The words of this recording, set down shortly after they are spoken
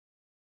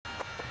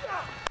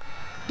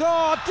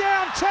Oh,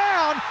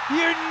 downtown,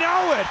 you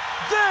know it.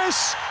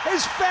 This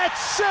is Fat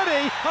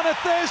City on a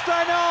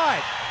Thursday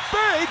night.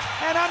 Big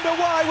and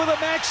underway with a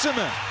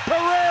maximum.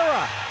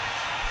 Perera.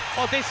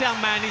 Oh, this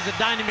young man is a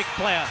dynamic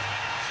player.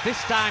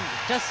 This time,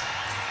 just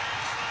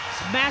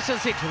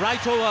smashes it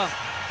right over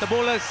the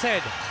bowler's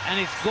head, and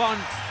it's gone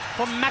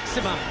for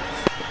maximum.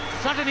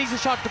 It's not an easy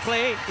shot to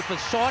play. It was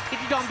short,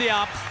 hit it on the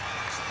up,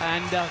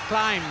 and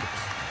climbed.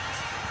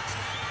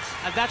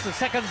 And that's the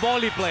second ball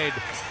he played.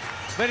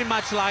 Very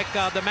much like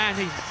the man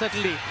he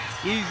certainly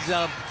is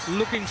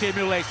looking to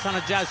emulate,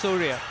 Sana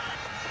Jayasuriya.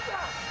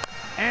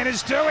 And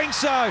is doing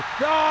so.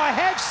 Oh,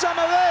 have some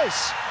of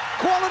this.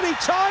 Quality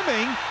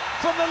timing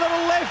from the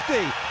little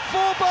lefty.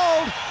 4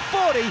 bowled,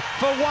 40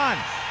 for 1.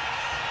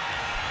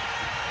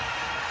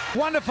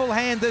 Wonderful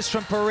hand this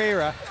from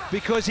Perera,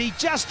 because he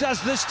just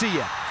does this to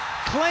you.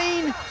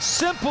 Clean,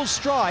 simple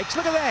strikes.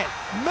 Look at that.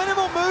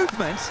 Minimal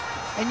movement,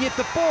 and yet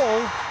the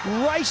ball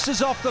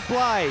races off the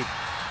blade.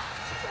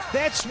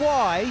 That's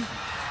why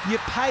you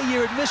pay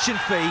your admission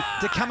fee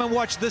to come and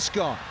watch this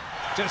guy.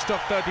 Just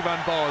off 31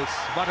 balls.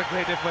 What a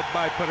great effort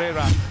by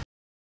Perera.